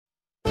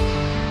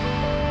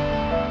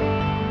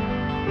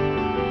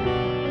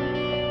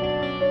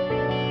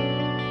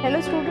Hello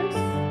students,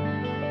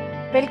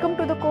 welcome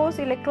to the course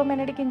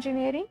Electromagnetic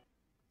Engineering.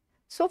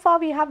 So far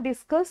we have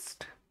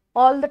discussed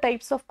all the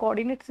types of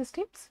coordinate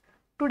systems.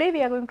 Today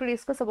we are going to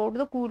discuss about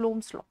the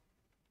Coulomb's law.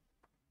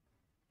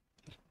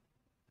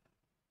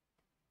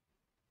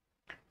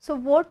 So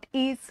what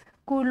is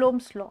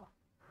Coulomb's law?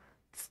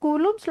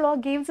 Coulomb's law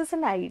gives us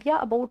an idea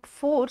about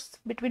force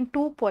between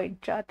two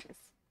point charges.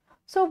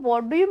 So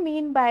what do you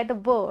mean by the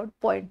word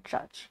point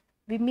charge?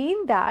 We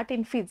mean that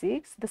in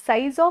physics, the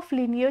size of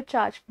linear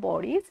charged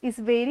bodies is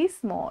very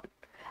small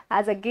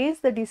as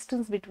against the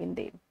distance between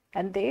them,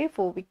 and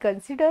therefore we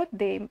consider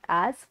them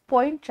as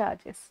point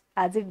charges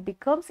as it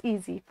becomes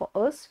easy for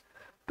us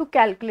to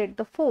calculate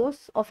the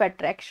force of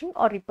attraction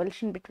or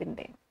repulsion between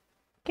them.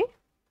 Okay.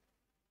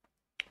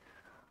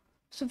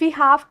 So we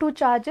have two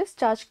charges,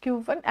 charge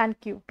Q1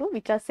 and Q2,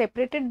 which are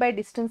separated by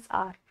distance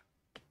r.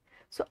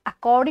 So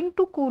according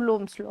to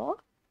Coulomb's law,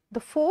 the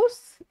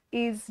force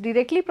is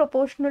directly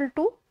proportional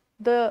to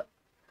the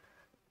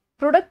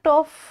product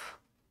of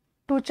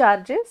two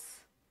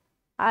charges,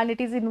 and it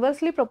is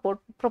inversely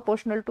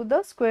proportional to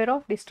the square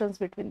of distance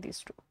between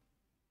these two.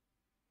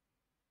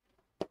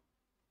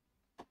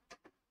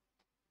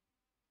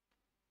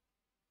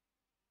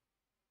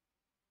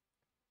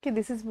 Okay,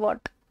 this is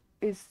what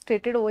is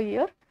stated over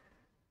here.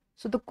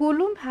 So the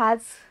Coulomb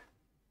has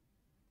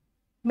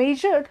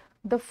measured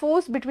the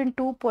force between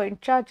two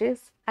point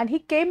charges, and he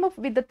came up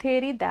with the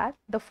theory that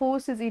the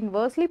force is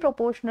inversely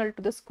proportional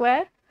to the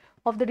square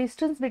of the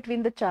distance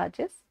between the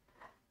charges.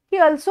 He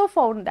also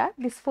found that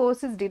this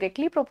force is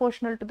directly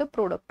proportional to the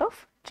product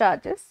of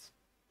charges.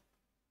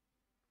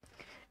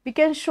 We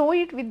can show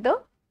it with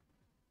the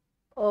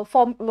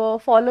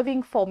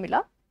following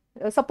formula.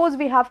 Suppose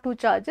we have two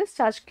charges,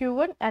 charge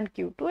Q1 and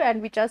Q2,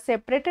 and which are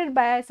separated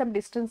by some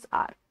distance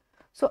r.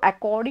 So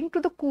according to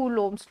the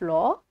Coulomb's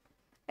law,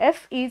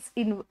 F is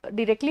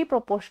directly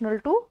proportional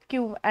to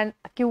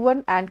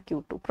Q1 and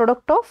Q2,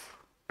 product of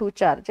two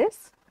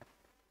charges,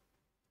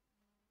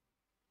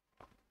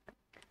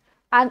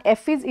 and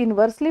F is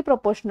inversely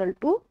proportional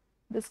to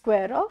the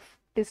square of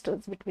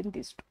distance between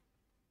these two.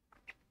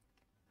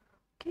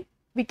 Okay.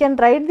 We can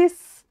write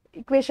this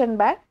equation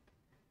by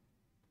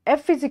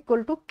F is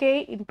equal to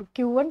K into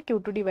Q1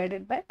 Q2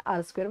 divided by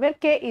R square, where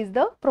K is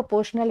the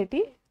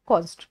proportionality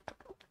constant.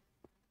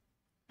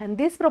 And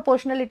this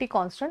proportionality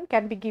constant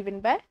can be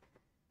given by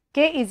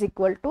K is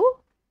equal to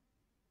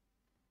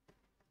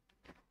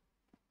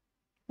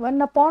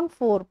 1 upon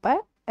 4 pi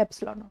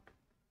epsilon naught.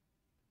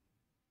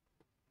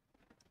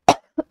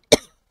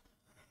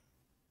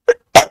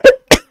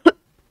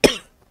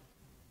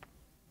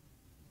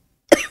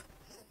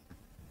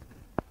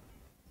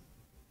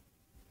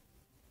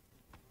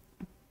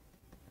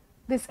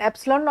 This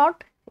epsilon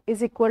naught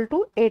is equal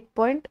to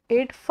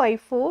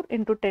 8.854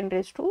 into 10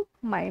 raised to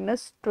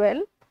minus 12,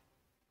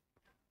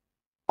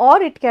 or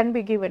it can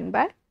be given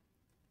by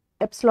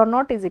epsilon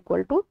naught is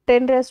equal to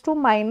 10 raised to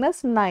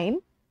minus 9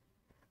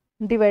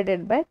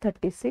 divided by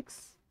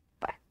 36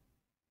 pi.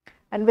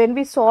 And when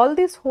we solve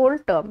this whole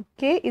term,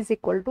 K is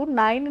equal to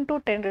 9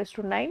 into 10 raised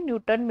to 9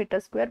 Newton meter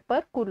square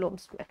per Coulomb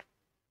square.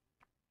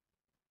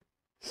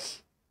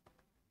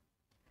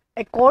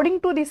 According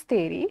to this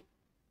theory,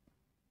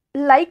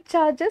 like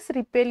charges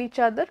repel each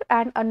other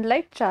and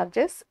unlike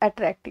charges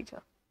attract each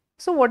other.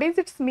 So what is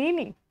its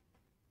meaning?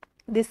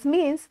 This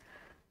means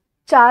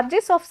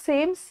charges of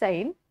same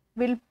sign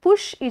will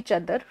push each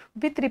other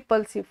with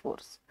repulsive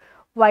force,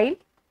 while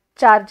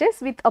charges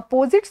with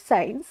opposite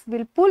signs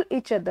will pull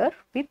each other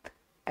with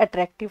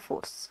attractive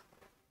force.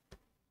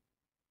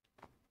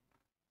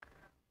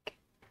 Okay.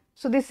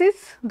 So this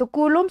is the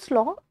Coulomb's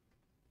law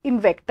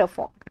in vector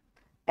form.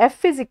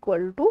 F is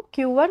equal to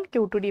Q1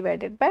 Q2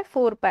 divided by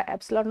 4 pi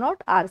epsilon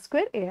naught R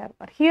square AR.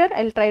 Here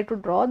I will try to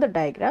draw the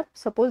diagram.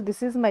 Suppose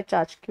this is my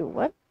charge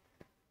Q1,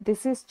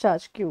 this is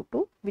charge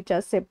Q2, which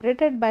are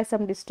separated by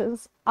some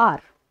distance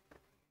R.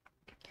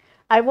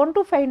 I want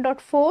to find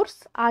out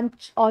force on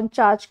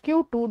charge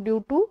Q2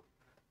 due to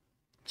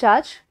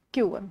charge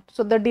Q1.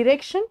 So the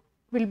direction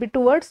will be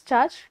towards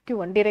charge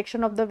Q1,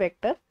 direction of the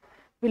vector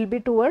will be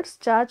towards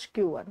charge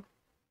Q2.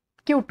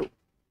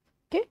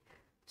 Okay.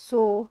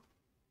 So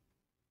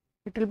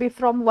it will be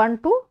from 1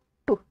 to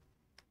 2,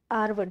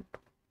 R12.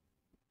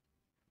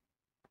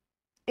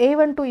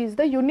 A12 is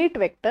the unit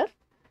vector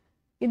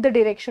in the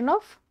direction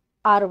of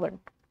R1.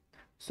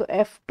 So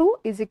F2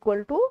 is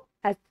equal to,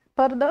 as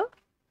per the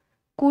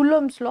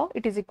Coulomb's law,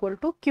 it is equal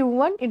to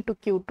Q1 into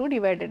Q2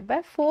 divided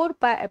by 4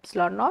 pi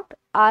epsilon naught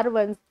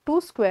R12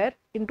 square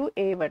into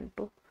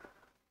A12.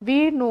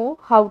 We know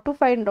how to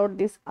find out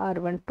this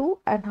R12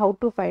 and how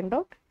to find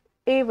out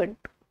A12.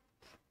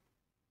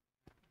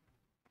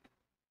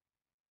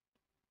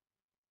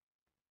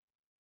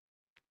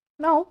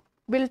 Now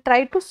we will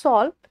try to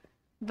solve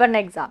one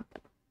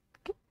example.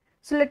 Okay.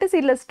 So let us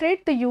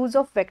illustrate the use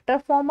of vector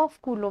form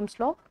of Coulomb's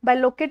law by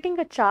locating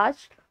a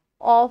charge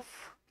of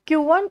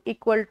Q1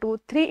 equal to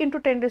 3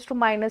 into 10 raised to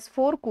minus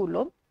 4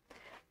 Coulomb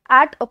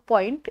at a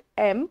point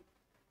M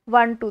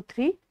 1 to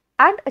 3,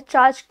 and a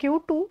charge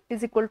Q2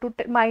 is equal to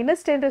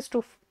minus 10 raised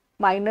to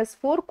minus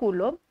 4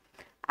 Coulomb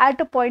at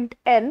a point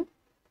n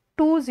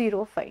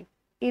 205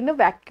 in a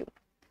vacuum,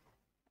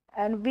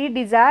 and we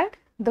desired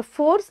the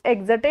force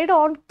exerted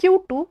on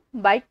Q2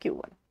 by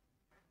Q1.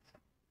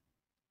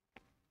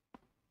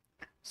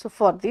 So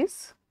for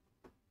this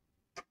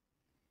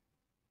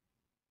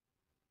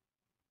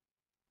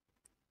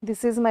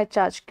is my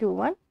charge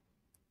Q1,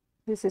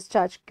 this is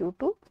charge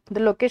Q2. The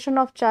location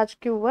of charge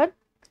Q1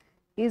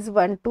 is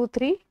 1, 2,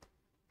 3.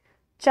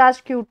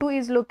 Charge Q2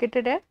 is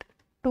located at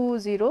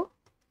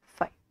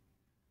 205.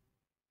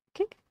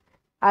 Okay,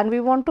 and we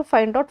want to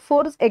find out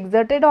force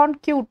exerted on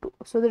Q2.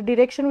 So the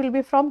direction will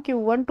be from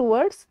Q1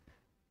 towards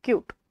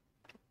Q2.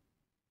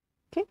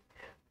 Okay,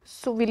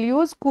 so we'll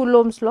use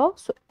Coulomb's law.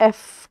 So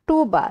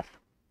F2 bar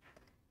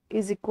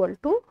is equal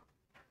to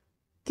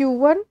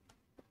Q1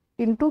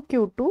 into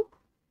Q2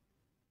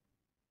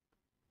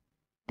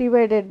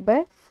 divided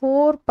by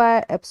 4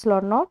 pi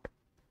epsilon naught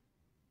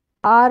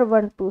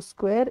R12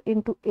 square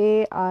into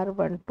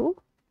AR12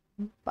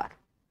 bar.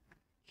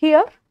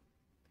 Here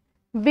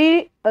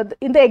we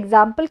in the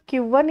example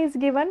Q1 is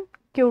given,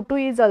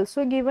 Q2 is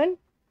also given,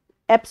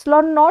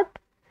 epsilon naught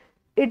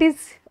it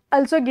is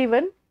also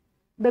given,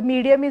 the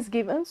medium is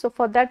given. So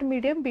for that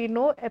medium we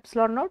know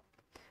epsilon naught,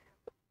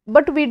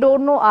 but we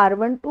don't know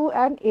R12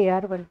 and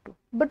AR12,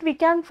 but we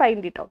can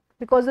find it out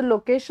because the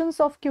locations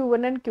of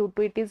Q1 and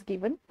Q2 it is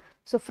given.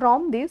 So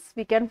from this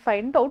we can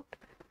find out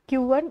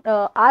Q1,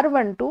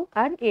 R12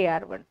 and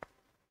AR12.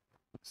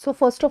 So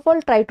first of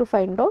all try to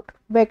find out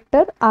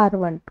vector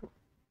R12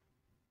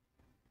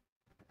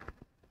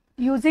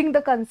 using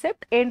the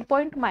concept end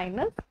point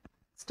minus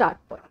start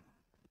point.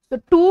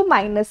 So 2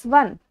 minus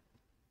 1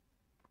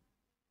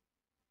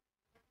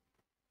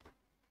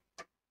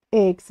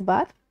 AX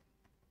bar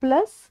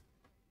plus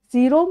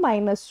 0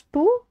 minus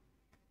 2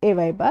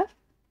 AY bar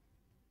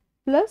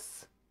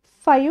plus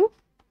 5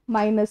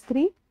 minus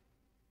 3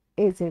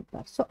 AZ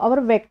bar. So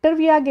our vector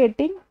we are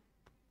getting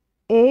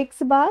AX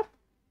bar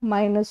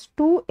minus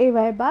 2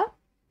 AY bar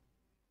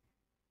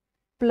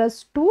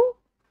plus 2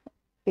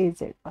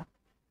 AZ bar.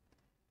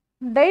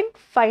 Then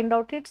find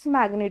out its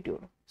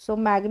magnitude. So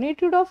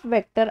magnitude of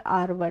vector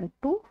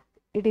R12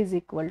 it is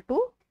equal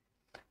to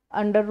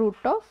under root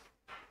of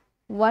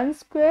 1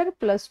 square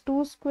plus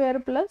 2 square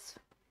plus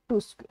 2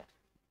 square.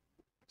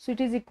 So it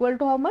is equal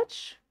to how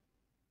much?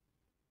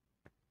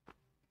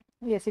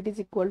 Yes, it is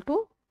equal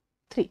to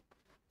 3.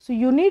 So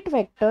unit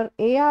vector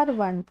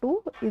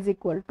AR12 is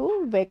equal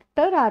to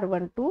vector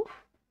R12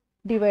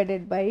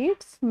 divided by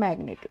its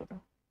magnitude.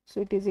 So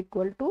it is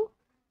equal to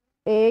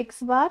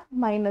AX bar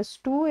minus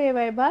 2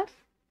 AY bar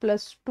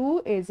plus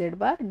 2 AZ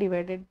bar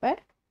divided by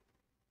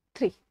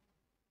 3.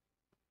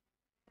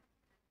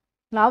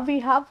 Now we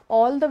have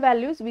all the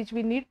values which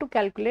we need to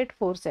calculate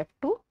force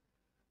F2.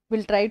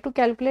 We'll try to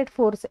calculate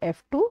force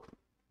F2.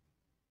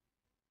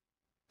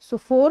 So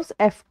force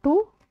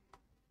F2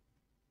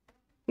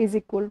 is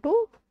equal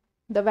to,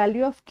 the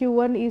value of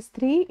Q1 is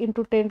 3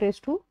 into 10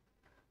 raised to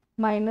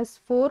minus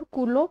 4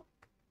 Coulomb.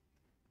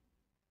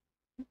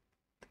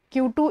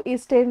 Q2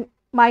 is 10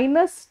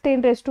 minus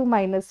 10 raised to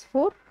minus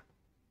 4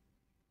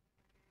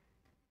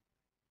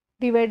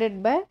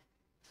 divided by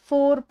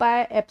 4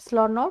 pi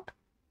epsilon naught.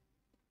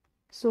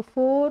 So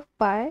 4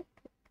 pi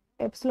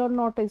epsilon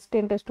naught is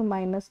 10 raised to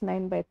minus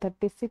 9 by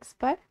 36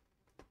 pi.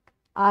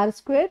 R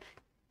square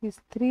is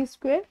 3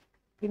 square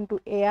into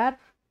AR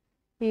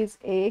is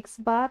AX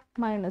bar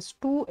minus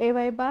 2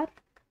 AY bar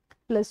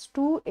plus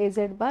 2 AZ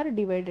bar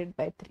divided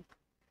by 3.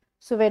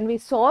 So when we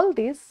solve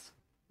this,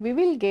 we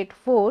will get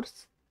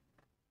force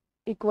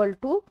equal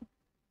to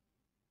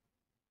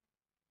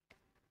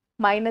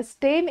minus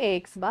 10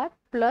 AX bar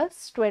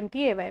plus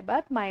 20 AY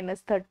bar minus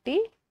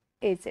 30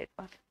 AZ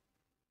bar.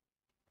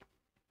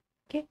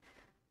 Okay.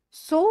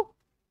 So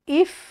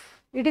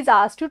if it is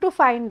asked you to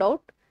find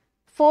out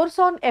force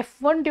on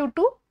F1 due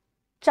to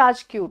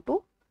charge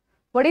Q2,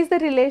 what is the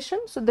relation?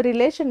 So the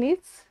relation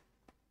is,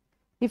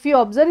 if you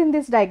observe in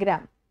this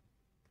diagram,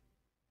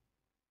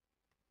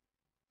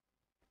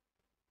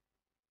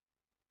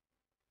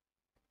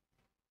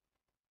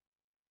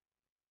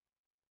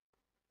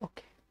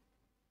 okay,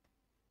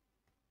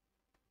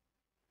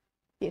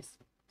 yes,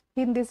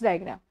 in this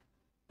diagram,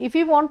 if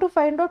you want to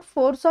find out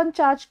force on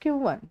charge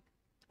Q1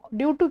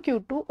 due to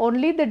Q2,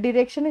 only the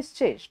direction is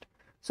changed.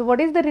 So what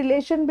is the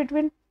relation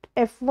between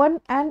F1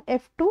 and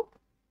F2?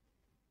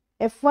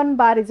 F1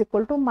 bar is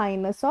equal to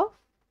minus of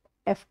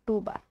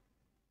F2 bar.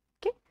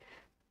 Okay.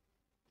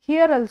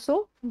 Here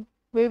also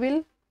we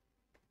will,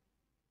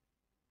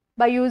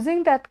 by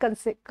using that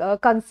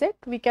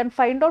concept, we can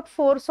find out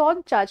force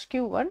on charge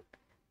Q1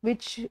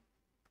 which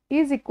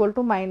is equal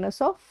to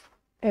minus of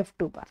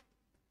F2 bar.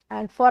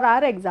 And for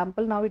our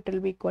example now it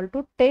will be equal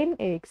to 10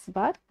 AX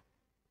bar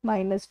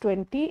minus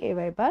 20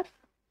 AY bar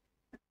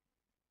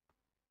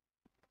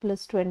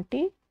plus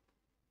 20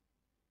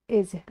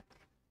 AZ.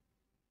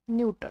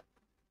 Newton.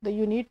 The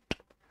unit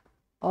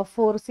of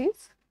force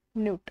is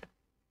Newton.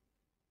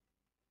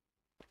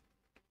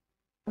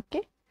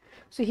 Okay.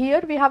 So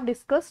here we have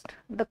discussed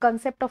the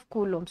concept of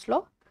Coulomb's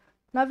law.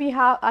 Now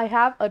I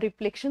have a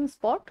reflection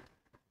spot.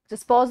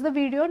 Just pause the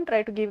video and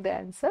try to give the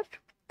answer.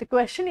 The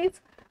question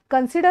is,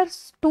 consider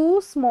two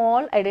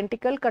small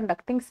identical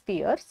conducting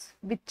spheres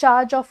with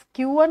charge of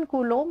Q1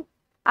 Coulomb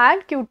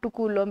and Q2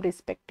 Coulomb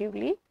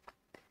respectively.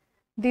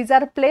 These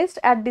are placed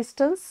at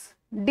distance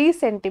d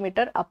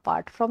centimeter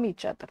apart from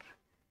each other.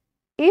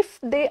 If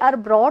they are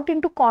brought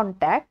into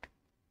contact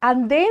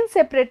and then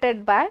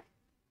separated by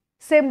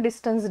same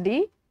distance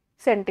d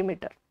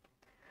centimeter,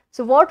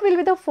 so what will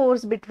be the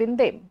force between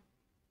them?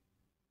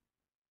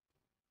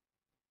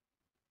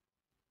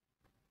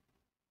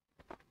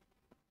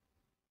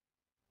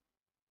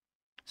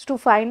 So to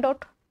find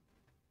out,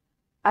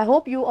 I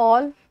hope you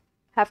all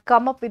have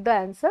come up with the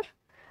answer.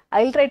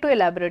 I will try to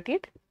elaborate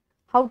it.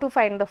 How to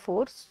find the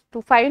force?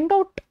 To find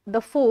out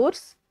the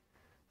force,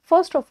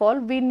 first of all,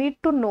 we need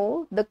to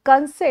know the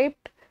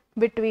concept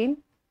between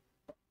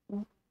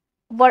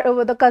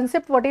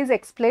what is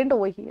explained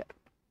over here.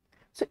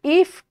 So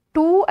if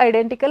two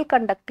identical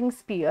conducting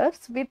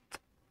spheres with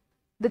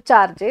the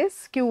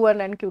charges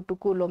Q1 and Q2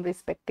 Coulomb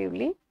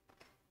respectively,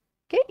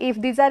 okay,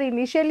 if these are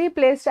initially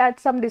placed at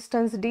some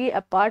distance d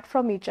apart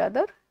from each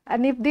other,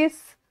 and if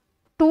these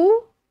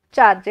two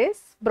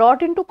charges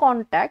brought into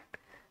contact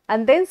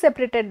and then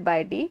separated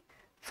by d,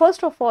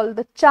 first of all,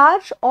 the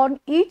charge on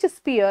each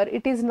sphere,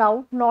 it is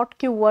now not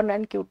Q1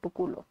 and Q2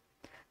 Coulomb.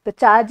 The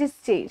charge is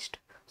changed.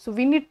 So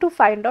we need to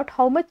find out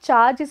how much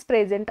charge is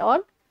present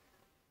on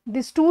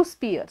these two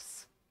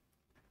spheres.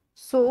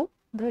 So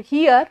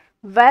here,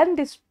 when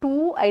these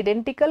two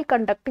identical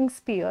conducting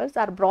spheres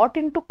are brought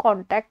into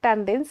contact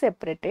and then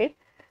separated,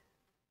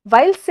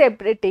 while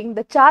separating,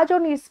 the charge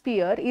on each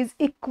sphere is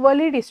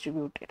equally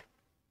distributed.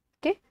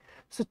 Okay,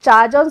 so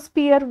charge on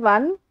sphere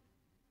 1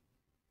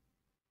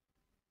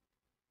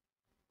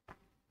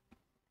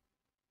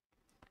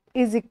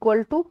 is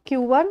equal to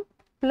Q1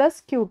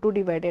 plus Q2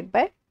 divided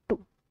by 2.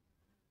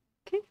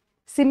 Okay,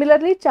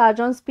 similarly, charge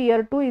on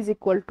sphere 2 is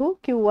equal to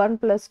Q1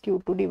 plus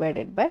Q2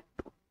 divided by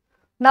 2.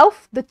 Now,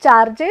 the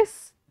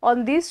charges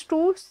on these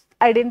two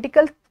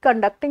identical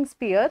conducting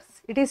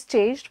spheres, it is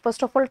changed.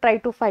 First of all, try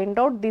to find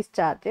out these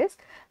charges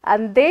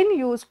and then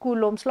use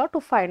Coulomb's law to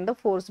find the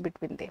force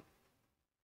between them.